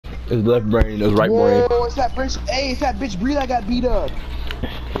His left brain, his right brain. Whoa, it's that bitch. Hey, it's that bitch Bree that got beat up.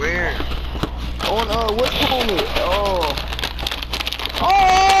 Where? On what's called it? Oh.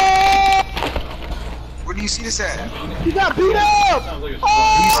 Where do you see this at? He got beat up. Where do you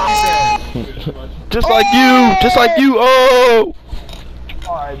see this at? Just like you, just like you. Oh.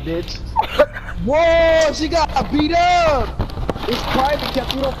 Alright, bitch. Whoa, she got beat up. It's private,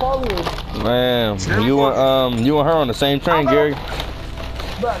 Kev. You don't follow her. Man, you and her on the same train, Gary.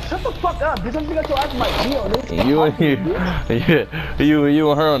 Bro, shut the fuck up, bitch. I'm just gonna go after my deal, nigga. You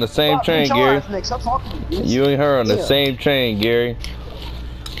and her on the same train, Gary. Stop talking to me, bitch. You and her on the same train, Gary.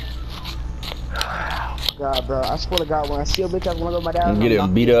 God, bro. I swear to God, when I see a bitch, I wanna go to my dad. Get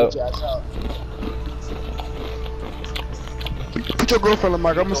him beat up. Put your girlfriend on,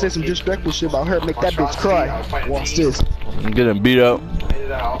 Mark. I'm gonna say some disrespectful shit about her. Make that bitch cry. Watch this. Get him beat up.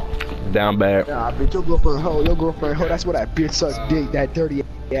 Down bad. Nah, bitch, your girlfriend hoe. Your girlfriend hoe. That's what that bitch sucks dick. That dirty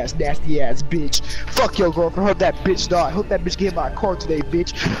ass, nasty ass bitch. Fuck your girlfriend. Hope that bitch die. Hope that bitch get by a car today,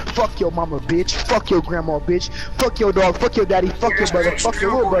 bitch. Fuck your mama, bitch. Fuck your grandma, bitch. Fuck your dog. Fuck your daddy. Fuck your brother. Fuck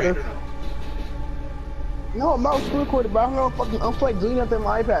your little brother. No, I'm not screen recorded, bro. I'm playing Glean up in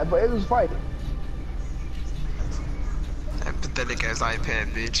my iPad, but it was fighting. That pathetic ass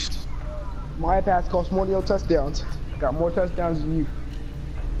iPad, bitch. My iPad costs more than your touchdowns. Got more touchdowns than you.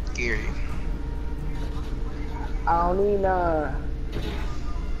 Gary. I don't need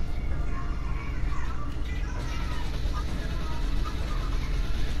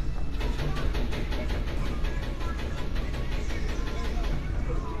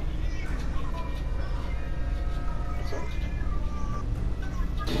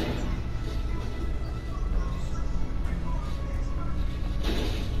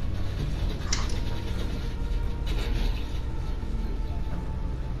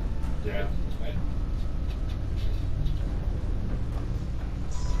Yeah.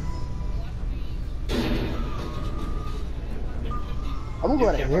 I'm gonna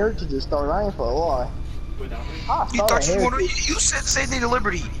go to Heritage to start. I ain't for a lie. You thought you wanted? You said the same thing to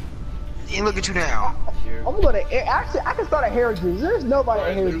Liberty. And look at you now. I'm gonna go to. Actually, I can start at Heritage. There's nobody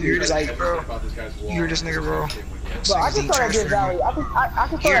at Heritage. You hear this Like, nigga, bro? You hear this nigga, bro? But I can start at Deer Valley. I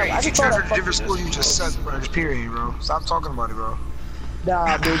can start. Gary, I if you can start transfer at to different schools, you just suck, bro. Just period, bro. Stop talking about it, bro.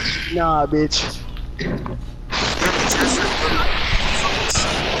 Nah, bitch. Nah, bitch.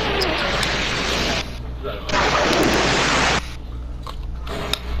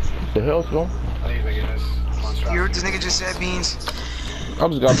 The hell's going? You heard this nigga just said, Beans? I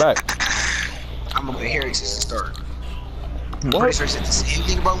just got back. I'm gonna go to Heritage to start. What? Pretty sure said the same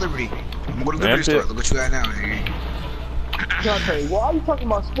thing about Liberty. I'm gonna go to Liberty to start. Look what you got now, nigga. Dante, why are you talking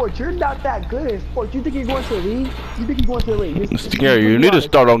about sports? You're not that good in sports. You think you're going to the league? You think you're going to the league? Gary, you need to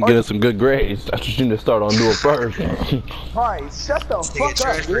start on getting some good grades. That's what you need to start on doing first. Alright, shut the fuck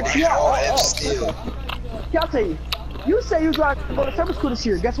up, bitch. Yeah, I'll tell you. You say you was going to go to summer school this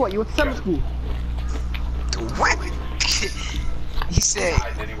year. Guess what? You went to summer school. What? He said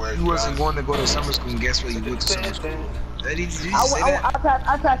he wasn't going to go to summer school, and guess what? He went to summer school. Did he say that?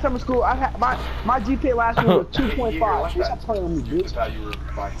 I passed summer school. I had my GPA last year was 2.5. Bitch, I'm playing on me, bitch. That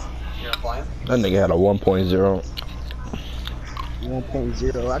nigga had a 1.0.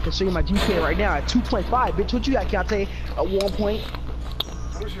 1.0. I can show you my GPA right now at 2.5. Bitch, what you got, Keontae? A 1 point.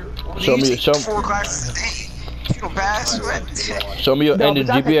 Show me. 4 classes a day. You don't pass, what? Show me your ending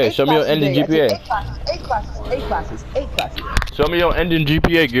GPA. Show me your ending GPA. 8 classes. Show me your ending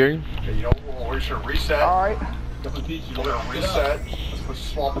GPA, Gary. Okay, you know, we should reset. Alright. We're gonna reset. Let's put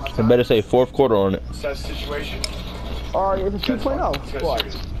swap it. I better say fourth quarter on it. Set situation. Alright, it's a 2.0. What?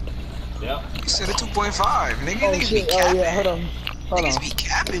 Yeah. You said a 2.5. Nigga, Oh niggas be shit, capping. yeah, hold on. Niggas be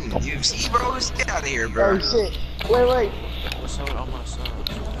capping. You see, bro? Just get out of here, bro. Oh shit. Wait. What's up with all my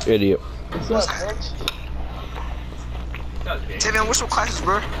subs? Idiot. What's up, bitch? Tavion, what's your classes,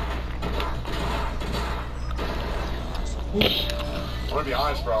 bro? I'm gonna be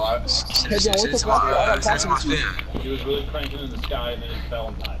honest, bro. That's my fan. He was really cranking in the sky and then he fell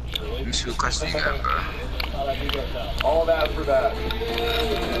and died. Surely. Let me see what classes you got, bro. All that for that.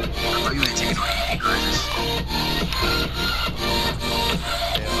 Oh, you ain't taking no AP classes.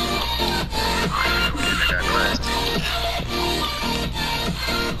 I got class.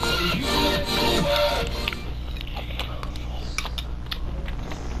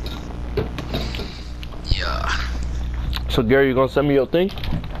 Yeah. So Gary, you gonna send me your thing?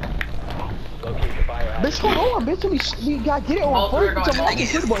 Bitch, hold on, bitch. We gotta get it on first.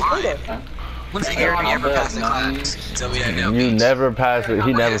 When's the year you ever passed the class? Tell me that now. You never passed it.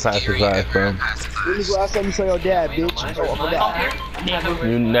 He never passed the class, bro. When you go outside, you say your dad, bitch. Oh, for that.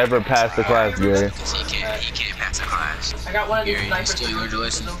 You never passed the class, Gary. He can't pass the class. I got one of these Gary, you snipers. still learn to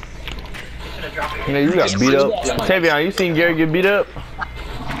listen. Yeah, you got beat up. Tavion, you seen Gary get beat up?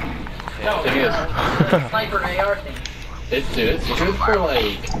 Sniper AR thing. It's good for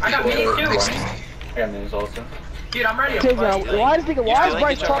like. I got minis too. I got minis also. Dude, I'm ready to Tavion, fight. why is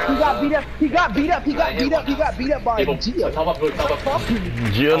Bryce talking? He got beat up. He got beat up. He got beat up. He got beat up by Gio.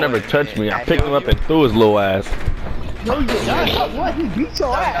 Gio never touched me. I picked him up and threw his little ass. No, you did not. Stop lying. He beat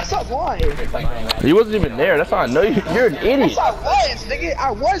your ass. Stop lying. He wasn't even there. That's how I know you're an idiot. Yes, I was, nigga.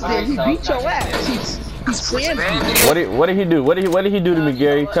 I was there. He beat your ass. He slammed you. What did he do? What did he do to me,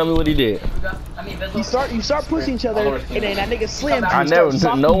 Gary? Tell me what he did. You start pushing each other, and then that nigga slammed you. I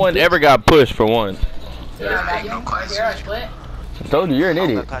never. No one ever got pushed for one. No question. I told you, you're an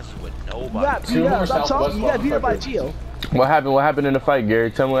idiot. You got beat up. Stop talking. You got beat up by Gio. What happened? What happened in the fight,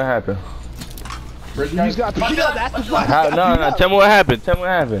 Gary? Tell me what happened. You just got beat up. That's the fight. No. Tell me what happened. Tell me what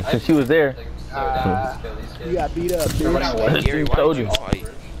happened. Cause she was there. You got beat up, bitch. Gary, why Told did you you. fight?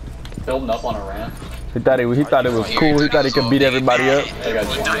 Building up on a ramp. He thought it was cool. He thought he could beat everybody up. He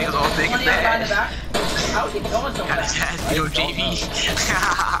was all big and bad. How is he going so fast? Yo, JV.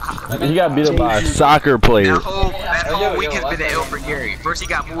 He got beat up by a soccer player. That whole week has been an L for Gary. First he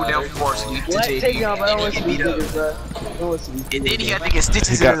got moved down from varsity to JV, and then he beat up. And then he had to get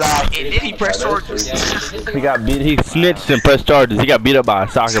stitches in his eye, and then he pressed charges. He snitched and pressed charges. He got beat up by a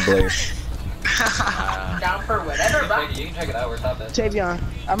soccer player. Down for whatever, bro. You can check it out. We're top it. Tavion,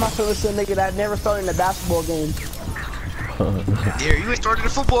 I'm not gonna listen to a nigga that never started in a basketball game. Gary, you ain't started a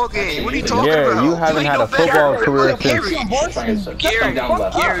football game. What are you talking about? Gary, you haven't had a football career since. Gary,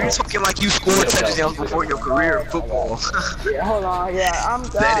 you're talking like you scored touchdowns before your career in football. Yeah, hold on. Yeah, I'm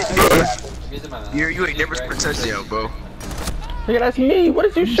done. Gary, you ain't never scored a touchdown, bro. Nigga, that's me. What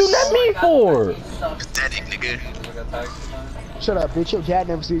is you shooting at me for? Pathetic, nigga. Shut up, bitch. Your dad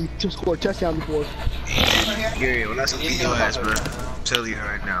never seen you score a touchdown before. Gary, well, that's a beat your ass, bro. I'm telling you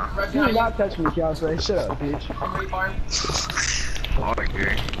right now. You did not touch me, Kelsey. Shut up, bitch. Alright,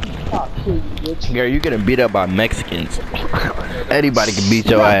 Gary. Stop, please, bitch. Gary, you getting beat up by Mexicans. Anybody can beat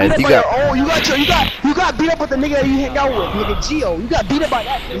your ass. You got beat up with the nigga that you hang out with, nigga Gio. You got beat up by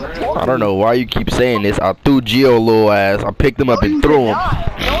that. I don't know why you keep saying this. I threw Gio little ass. I picked him up and threw him.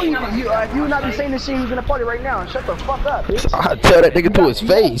 No, you would not be saying this shit. He's in a party right now. Shut the fuck up, bitch. I tell that nigga to his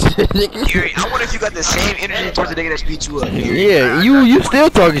face. Gary, I wonder if you got the same energy towards the nigga that beat you up. Gary. Yeah, you still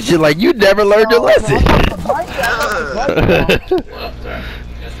talking shit like you never learned your lesson.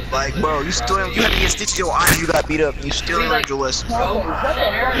 Like, bro, you had to get stitched in your eye and you got beat up and you still learned your lesson.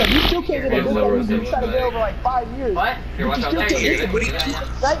 You still can't get a good one. You tried to get over like 5 years. What? You still can't get it. What are you doing?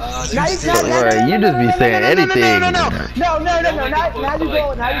 Right, you just be saying anything. No. Now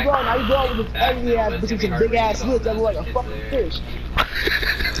you go with this ugly ass bitch with some big ass lips that look like a fucking fish. I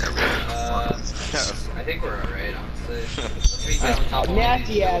think we're alright, honestly. A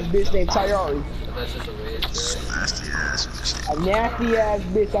nasty ass bitch named Tayari. That's just a way it's Nasty ass bitch. A nasty ass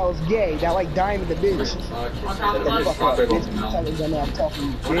bitch that was gay, that like Diamond the bitch. Shut the fuck up, bitch. I'm talking to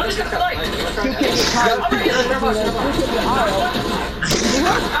you, What bitch. is this like? You can't get tired.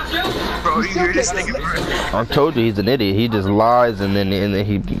 Bro, you hear this nigga, bro? I told you he's an idiot. He just lies and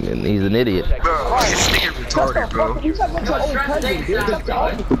he's an idiot. Bro, this nigga retarded, bro. You talking about your own cousin, bitch. Stop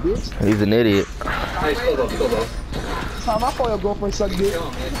talking, bitch. He's an idiot. Hey, still though. Time I thought your girlfriend sucked dick.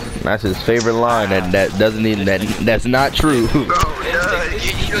 That's his favorite line. That doesn't even that's not true. Bro,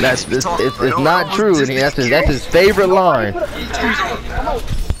 That's it's not true. And that's his favorite line.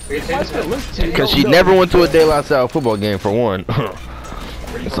 Cause she never went to a De La Salle football game for one.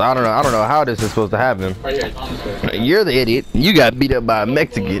 So I don't know how this is supposed to happen. You're the idiot. You got beat up by a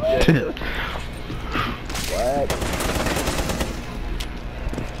Mexican.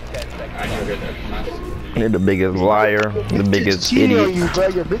 You're the biggest liar, the biggest idiot, Your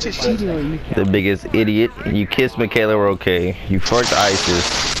bitch is cheating on you. the biggest idiot. You kissed Michaela Roque. You fucked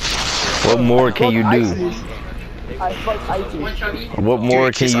ISIS. What more can you do? I fucked ISIS. What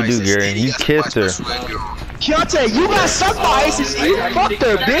more can you do, Gary? You kissed her. Keontae, you got sucked by ISIS. You fucked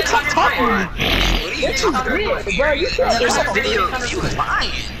her, bitch. Stop talking to me. Bitch is weird, bro. You can't There's a video of you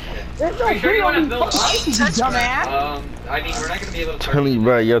lying. There's no video of me fucking ISIS, you dumbass. I mean, we're not gonna be able to. Tell me,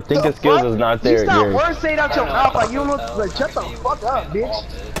 bro, your thinking skills is not there, You stop Gary. words saying out your mouth like you don't know. Like, shut the fuck up,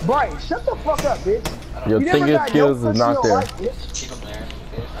 bitch. Bryce, shut the fuck up, bitch. Your You never thinking got skills no is not pussy there. in your life, bitch. Keep them there.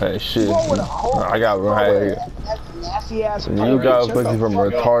 Hey, shit. Go with a hoe. I got right. Nasty ass. You got pussy from a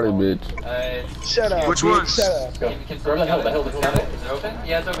retarded bitch. Shut up. Which bitch, one? Shut up. Grab the hell, Is it open?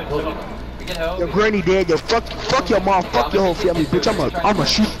 Yeah, it's open. We can help. Your granny dead. Yo, fuck your mom. Fuck your whole family, bitch. I'ma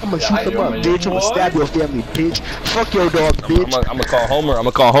shoot them up, bitch. I'ma stab your family, bitch. Fuck your dog, bitch. I'm gonna call Homer. I'm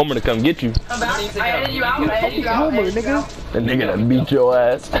gonna call Homer to come get you. Come back. I edited you out. I edited you out. Homer, nigga. That nigga done beat your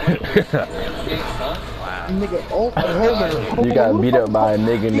ass. Nigga, Homer. You got beat up by a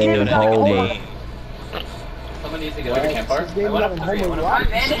nigga named Homer. Someone needs to get His name is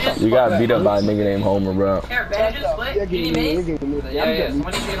Homer. You got beat up by a nigga named Homer, bro. Here, bandages split. You need mace? Yeah,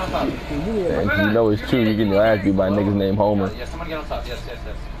 someone needs to get on top. And you know it's true. You getting your ass beat by a nigga's named Homer. Yeah, someone get on top. Yes.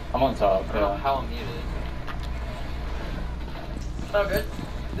 I'm on top. I don't know how I'm muted. So good.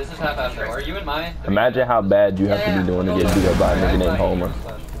 This is half-assed though. Are you in mine? Imagine how bad you have to be doing to get beat up by a nigga named Homer.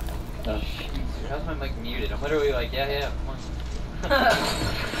 How's my mic muted? I'm literally like, yeah, come on.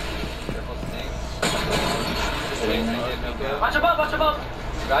 Careful, snake. Watch above, watch above.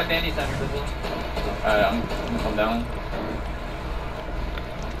 Drive bandy center, Bizzle. Alright, I'm gonna come down.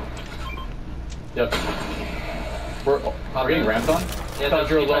 Yep. We're getting ramped on? Yeah, no,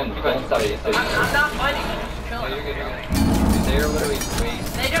 you're alone. I'm Don't fight. I'm not fighting. I'm Oh, chilling. you're good. They're literally waiting.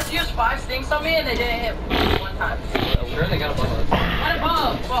 They just used 5 stings on me and they didn't hit one time. Sure, they got above us. One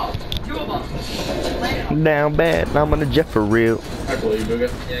above. Well, 2 above. Landed on. Down bad, I'm on the jet for real. I believe you, Booga.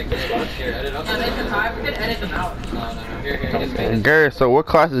 Yeah, get it. Here, edit up. Edit them out. We could edit them out. No. Here, just make it. Garrett, so what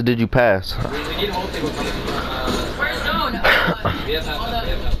classes did you pass? We need a whole table coming from, Where's Zone? we have On that.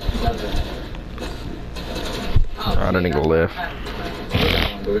 I didn't go left.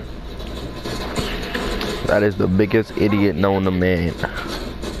 That is the biggest idiot known to man.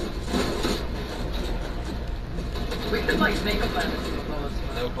 We could like make a plan.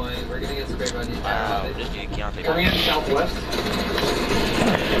 No point. We're gonna get sprayed by these Wow, guys. just need to count it. Coming in southwest.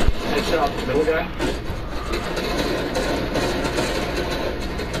 Head shot off the middle guy.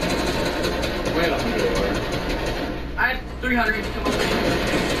 Wait, I'm gonna go. I have 300. Come on.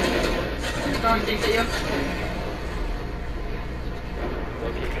 Throwing things at you.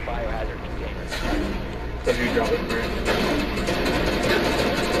 Locate the biohazard container. So you drop it through.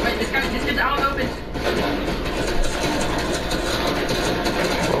 Wait, this kid's out open.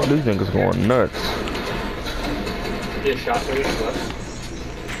 Oh, these niggas going nuts. Get shot to the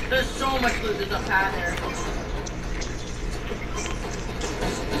left. There's so much loot. There's a pad there.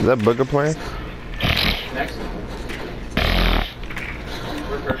 Is that Booger playing? Next.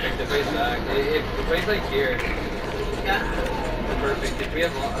 We're perfect. If we back, if the place like here, Yeah. we're perfect. If we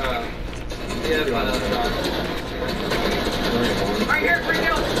have, Right here, bring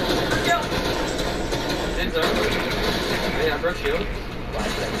kill. Bring kill. It's over. Yeah, broke shield.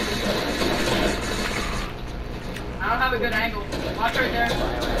 I don't have a good angle. Watch right there.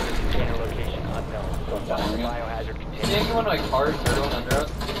 Container location unknown. Biohazard You container. see anyone like hard turtling under us?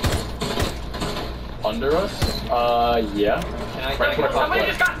 Under us? Yeah. Can I Right, get Somebody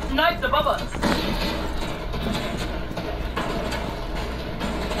just got sniped above us.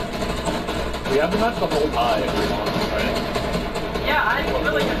 We have the match the whole time if we want, right? Yeah, I'm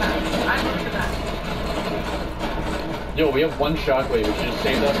willing to match. I'm willing to match. Yo, we have one shockwave, which just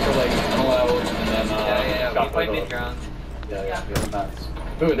saved us for like tunnel out and then Yeah. We shockwave fight out. mid-ground. Yeah, we have mats.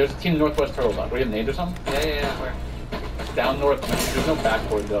 Ooh, there's a team northwest turtle dock. We have nades or something? Yeah. Where? Down north, there's no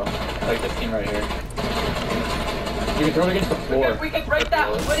backboard though. Like this team right here. You can throw it against the floor. We can break that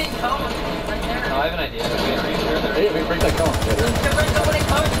wooden cone right No, there. I have an idea. Are you sure they're Hey, we can break that cone. Yeah, We can break the wooden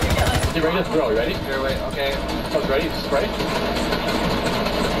cone to get like. get ready to throw. You ready? Here, wait. Okay. Oh, ready? Spray?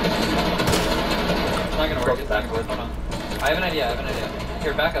 It's not gonna work. It's not gonna work. Hold on. I have an idea.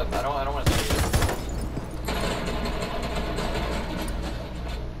 Here, back up. I don't want to see you.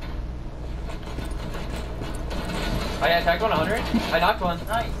 I attacked 100. I knocked one.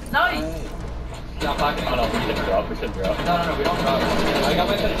 Nice. Nice. Yeah, I'm pocketing. Oh no, we should drop. We should drop. No, we don't drop. I got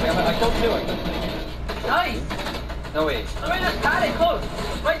my finish. I killed 2. Nice. No, wait. Somebody just pad it close.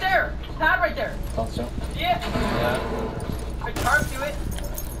 Right there. Pad right there. Oh, so. Yeah. Yeah. I charged to it.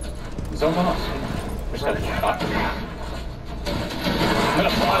 Zone on us. We just got a shot. I'm gonna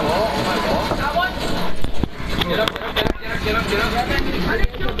fly wall. That one. Get up. I didn't kill 3. I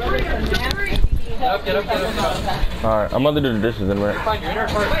didn't kill 3. Get up. Alright, I'm gonna do the dishes in a minute. Find your inner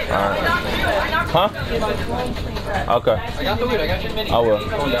part. Wait, I knocked you. I knocked Huh? you. Okay. I got the loot. I got your mini. I will.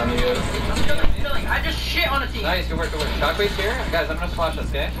 Going down to you. I'm killing. I just shit on a team. Nice. Good work. Shockwave's here. Guys, I'm gonna splash this,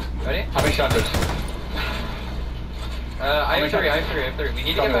 okay? Ready? How many shockwaves? I have 3. We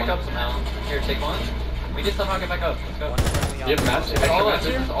need to get back up somehow. Here, take one. We need to somehow get back up. Let's go. You have mats? It's all ours.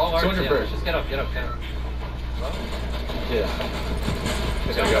 here? It's all ours. 200 Yeah, birds. let's just get up. Yeah.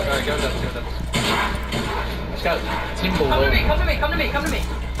 Let's go. Alright, go Devils. Just got team below. Come to me.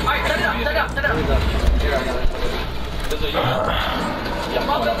 Alright, set it up. Here, I got it. Bizzle, you got Yeah, I'm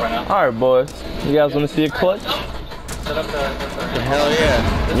coming up right now. Alright, boys. You guys want to see a clutch? set up the Hell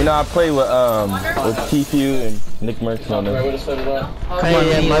yeah. You know, I play with TQ and Nick Merckx on Right, there. way to set it up.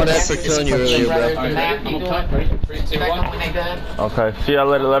 Hey, my bad for killing you earlier, bro. Alright, I'm up top. Ready? 3, 2, 1. Okay, see y'all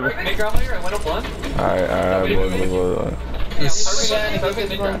later, Lever. Make your here, I went up one. Alright, boy.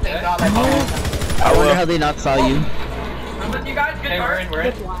 I wonder how they not saw you. I'm with you guys. Good Okay, card. we're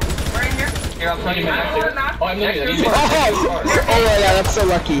in. We're in here. Here, I'll tell you I'm my holding that. Oh, I'm looking at you. Oh yeah, that's so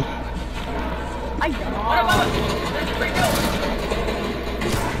lucky. What about us? Let's bring it.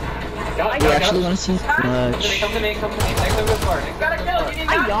 We actually want to see clutch. Come to me. Next over the car. Got a kill. You need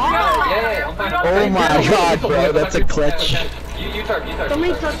that. Yeah, I'm fine. Oh my god, bro, that's a clutch. You tarp.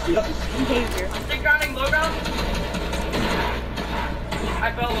 Somebody touched this behavior. Stick grounding, low ground.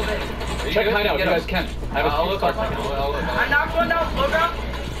 I fell a little bit. Check the hideout, you guys can. I have a I'll look. car. I knocked one down, low ground.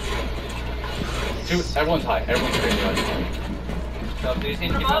 Dude, everyone's high. Everyone's crazy high. So, do you see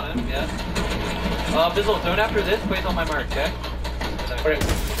keep on him? Yeah. Bizzle, don't after this, wait on my mark, okay? Okay.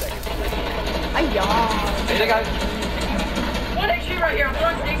 Hey, the guys. One HG right here. I'm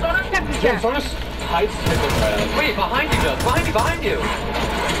throwing stinks on him. Jim, Furnace hides right Wait, behind you, Bill. Behind you.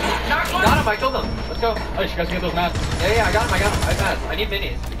 Knocked one. Got him, I killed him. Let's go. Oh, you guys can get those masks. Yeah, I got him. I have masks. I need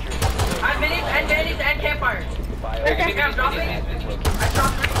minis. I have minis and campfires. Here, give me I'm dropping. minis. I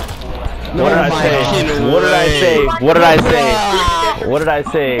dropped 3. What did I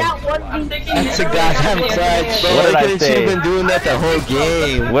say? I'm thinking. That's a goddamn clutch, bro. What did I Couldn't say? you been doing that the whole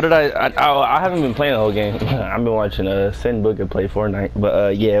game? What did I haven't been playing the whole game. I've been watching Sin Booker play Fortnite.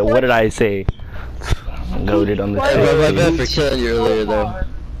 But yeah, what did I say? Goated on the Hey, bro, my bad for killing you earlier, though.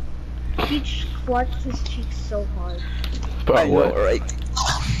 Peach clutched his cheeks so hard. I know, right?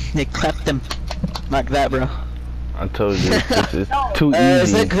 They clapped them like that, bro. I told you, it's too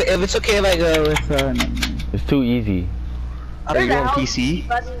Is easy. if it's okay if I go with, It's too easy. are you on There's a PC?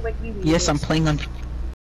 button when you Yes, I'm lose. playing on